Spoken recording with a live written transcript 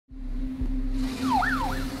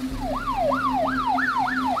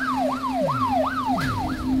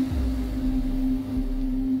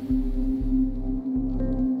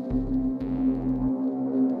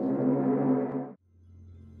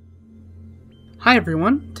Hi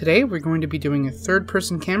everyone, today we're going to be doing a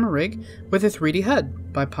third-person camera rig with a 3D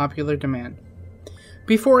HUD by popular demand.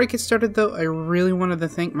 Before I get started though, I really wanted to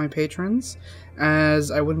thank my patrons, as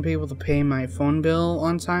I wouldn't be able to pay my phone bill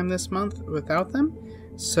on time this month without them.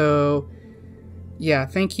 So yeah,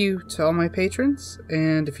 thank you to all my patrons,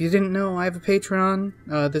 and if you didn't know, I have a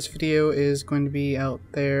Patreon. This video is going to be out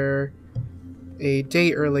there a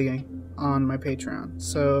day early on my Patreon,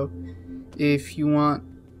 so if you want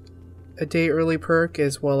a day early perk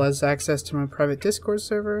as well as access to my private Discord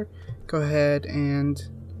server, go ahead and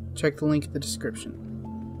check the link in the description.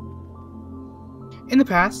 In the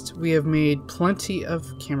past, we have made plenty of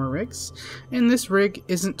camera rigs, and this rig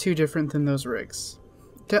isn't too different than those rigs.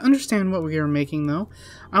 To understand what we are making though,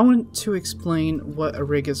 I want to explain what a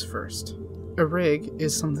rig is first. A rig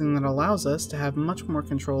is something that allows us to have much more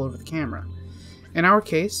control over the camera. In our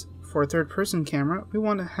case, for a third-person camera, we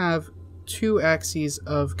want to have two axes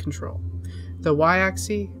of control, the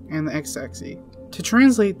y-axis and the x-axis. To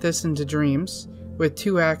translate this into dreams, with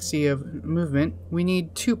two axes of movement, we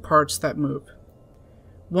need two parts that move.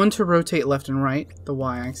 One to rotate left and right, the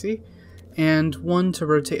y-axis, and one to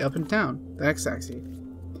rotate up and down, the x-axis.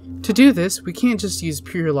 To do this, we can't just use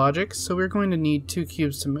pure logic, so we're going to need two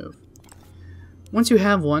cubes to move. Once you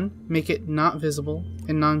have one, make it not visible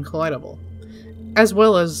and non-collidable, as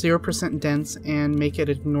well as 0% dense and make it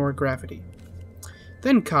ignore gravity.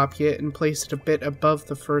 Then copy it and place it a bit above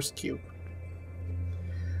the first cube.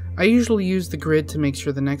 I usually use the grid to make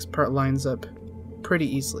sure the next part lines up pretty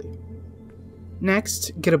easily.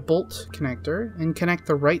 Next, get a bolt connector and connect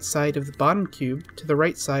the right side of the bottom cube to the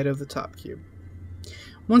right side of the top cube.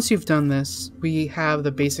 Once you've done this, we have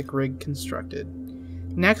the basic rig constructed.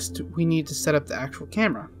 Next, we need to set up the actual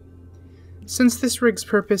camera. Since this rig's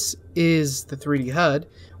purpose is the 3D HUD,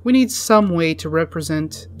 we need some way to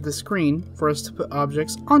represent the screen for us to put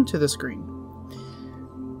objects onto the screen.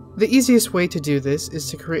 The easiest way to do this is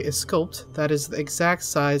to create a sculpt that is the exact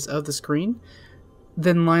size of the screen,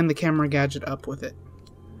 then line the camera gadget up with it.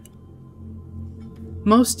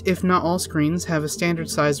 Most, if not all, screens have a standard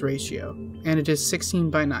size ratio, and it is 16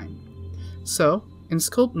 by 9. So, in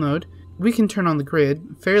sculpt mode, we can turn on the grid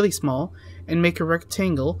fairly small and make a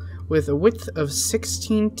rectangle with a width of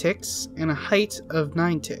 16 ticks and a height of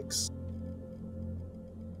 9 ticks.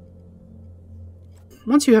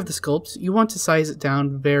 Once you have the sculpt, you want to size it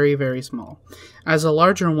down very small, as a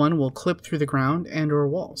larger one will clip through the ground and or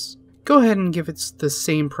walls. Go ahead and give it the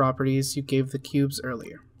same properties you gave the cubes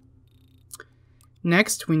earlier.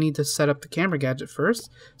 Next, we need to set up the camera gadget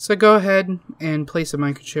first, so go ahead and place a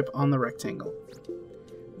microchip on the rectangle.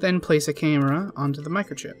 Then place a camera onto the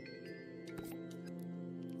microchip.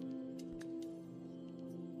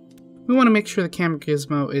 We want to make sure the camera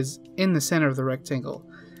gizmo is in the center of the rectangle.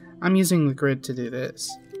 I'm using the grid to do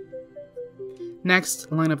this.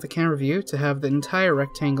 Next, line up the camera view to have the entire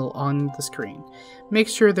rectangle on the screen. Make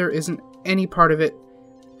sure there isn't any part of it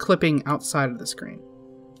clipping outside of the screen.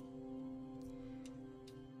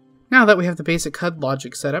 Now that we have the basic HUD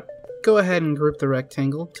logic set up, go ahead and group the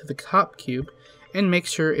rectangle to the top cube and make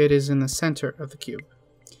sure it is in the center of the cube.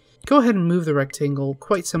 Go ahead and move the rectangle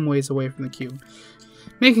quite some ways away from the cube,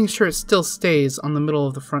 making sure it still stays on the middle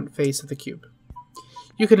of the front face of the cube.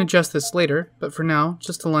 You can adjust this later, but for now,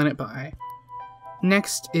 just align it by.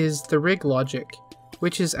 Next is the rig logic,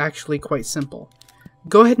 which is actually quite simple.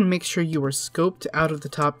 Go ahead and make sure you are scoped out of the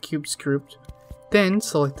top cubes grouped, then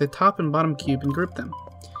select the top and bottom cube and group them.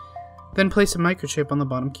 Then place a microchip on the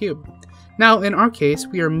bottom cube. Now, in our case,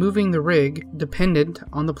 we are moving the rig dependent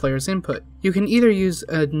on the player's input. You can either use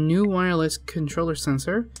a new wireless controller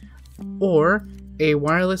sensor, or a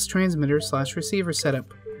wireless transmitter/receiver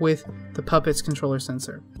setup with the Puppet's controller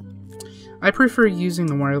sensor. I prefer using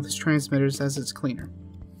the wireless transmitters as it's cleaner.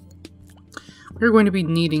 We're going to be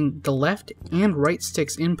needing the left and right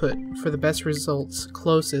stick's input for the best results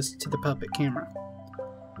closest to the Puppet camera.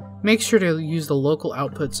 Make sure to use the local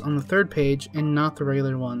outputs on the third page and not the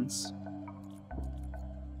regular ones.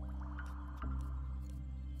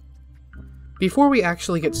 Before we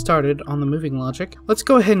actually get started on the moving logic, let's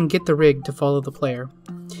go ahead and get the rig to follow the player.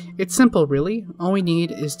 It's simple really, all we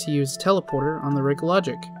need is to use teleporter on the rig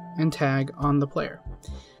logic and tag on the player.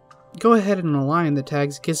 Go ahead and align the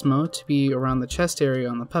tag's gizmo to be around the chest area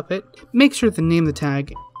on the puppet, make sure to name the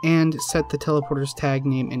tag, and set the teleporter's tag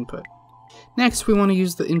name input. Next, we want to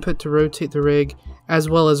use the input to rotate the rig, as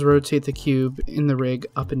well as rotate the cube in the rig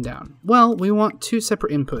up and down. Well, we want two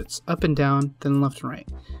separate inputs, up and down, then left and right.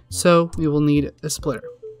 So we will need a splitter.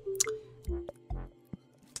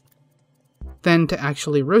 Then to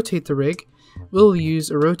actually rotate the rig, we'll use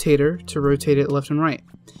a rotator to rotate it left and right.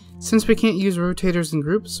 Since we can't use rotators in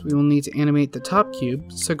groups, we will need to animate the top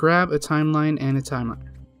cube, so grab a timeline and a timer.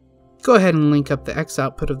 Go ahead and link up the X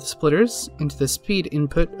output of the splitters into the speed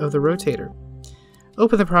input of the rotator.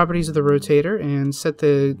 Open the properties of the rotator and set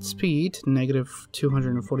the speed to negative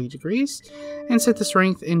 240 degrees and set the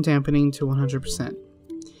strength and dampening to 100%.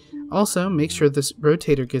 Also, make sure this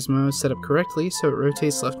rotator gizmo is set up correctly so it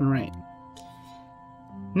rotates left and right.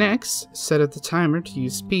 Next, set up the timer to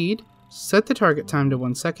use speed, set the target time to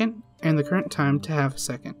 1 second, and the current time to half a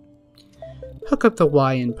second. Hook up the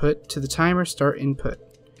Y input to the timer start input.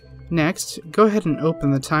 Next, go ahead and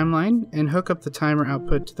open the timeline and hook up the timer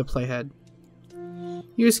output to the playhead.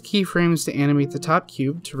 Use keyframes to animate the top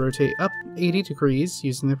cube to rotate up 80 degrees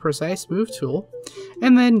using the Precise Move tool,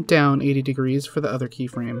 and then down 80 degrees for the other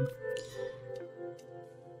keyframe.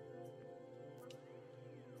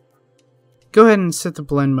 Go ahead and set the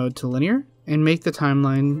blend mode to linear, and make the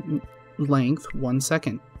timeline length 1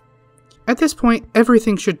 second. At this point,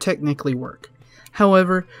 everything should technically work.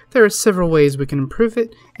 However, there are several ways we can improve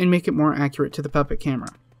it and make it more accurate to the puppet camera.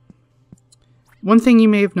 One thing you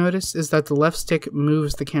may have noticed is that the left stick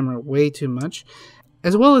moves the camera way too much,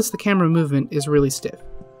 as well as the camera movement is really stiff.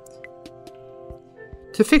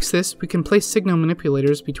 To fix this, we can place signal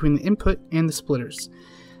manipulators between the input and the splitters.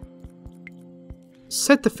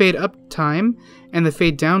 Set the fade up time and the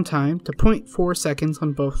fade down time to 0.4 seconds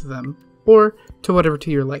on both of them, or to whatever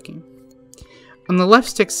to your liking. On the left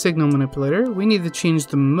stick signal manipulator, we need to change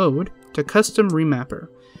the mode to custom remapper,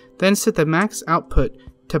 then set the max output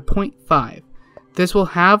to 0.5. This will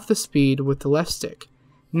halve the speed with the left stick.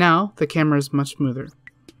 Now the camera is much smoother.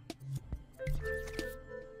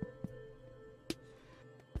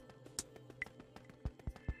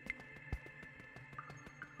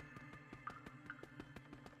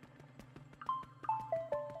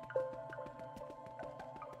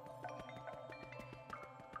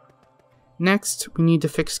 Next, we need to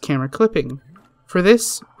fix camera clipping. For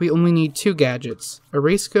this, we only need 2 gadgets, a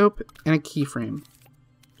ray scope and a keyframe.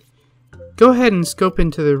 Go ahead and scope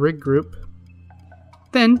into the rig group,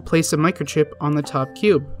 then place a microchip on the top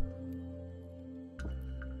cube.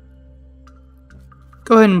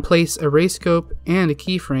 Go ahead and place a ray scope and a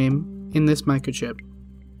keyframe in this microchip.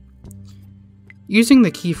 Using the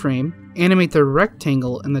keyframe, animate the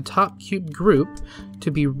rectangle in the top cube group to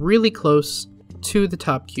be really close to the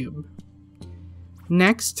top cube.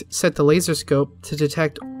 Next, set the laser scope to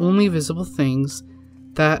detect only visible things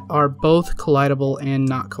that are both collidable and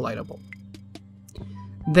not collidable.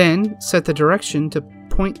 Then, set the direction to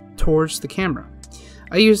point towards the camera.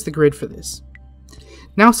 I use the grid for this.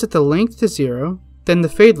 Now set the length to 0, then the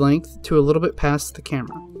fade length to a little bit past the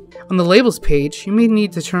camera. On the labels page, you may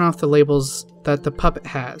need to turn off the labels that the puppet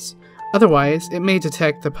has. Otherwise, it may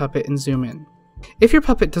detect the puppet and zoom in. If your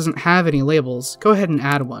puppet doesn't have any labels, go ahead and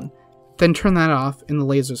add one. Then turn that off in the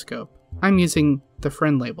laser scope. I'm using the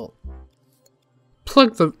friend label.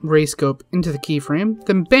 Plug the ray scope into the keyframe,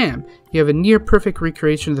 then bam! You have a near perfect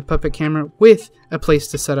recreation of the puppet camera with a place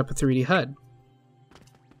to set up a 3D HUD.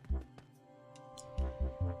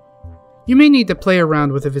 You may need to play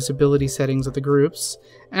around with the visibility settings of the groups,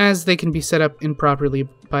 as they can be set up improperly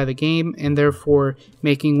by the game and therefore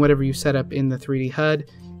making whatever you set up in the 3D HUD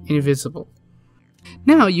invisible.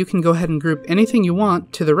 Now you can go ahead and group anything you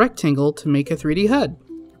want to the rectangle to make a 3D HUD.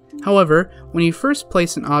 However, when you first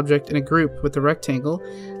place an object in a group with the rectangle,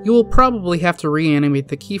 you will probably have to reanimate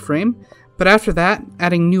the keyframe, but after that,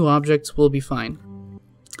 adding new objects will be fine.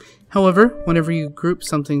 However, whenever you group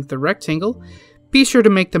something to the rectangle, be sure to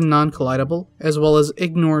make them non-collidable, as well as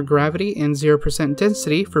ignore gravity and 0%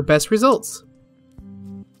 density for best results.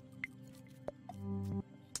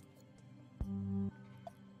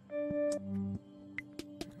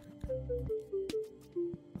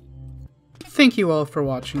 Thank you all for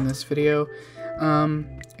watching this video,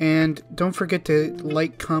 and don't forget to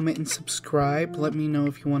like, comment, and subscribe. Let me know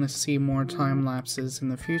if you want to see more time lapses in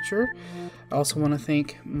the future. I also want to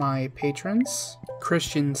thank my patrons,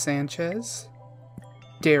 Christian Sanchez,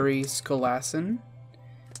 Derry Skolason,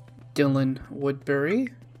 Dylan Woodbury,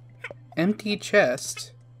 Empty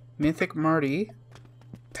Chest, Mythic Marty,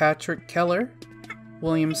 Patrick Keller,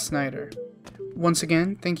 William Snyder. Once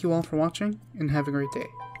again, thank you all for watching, and have a great day.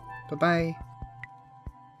 Bye-bye.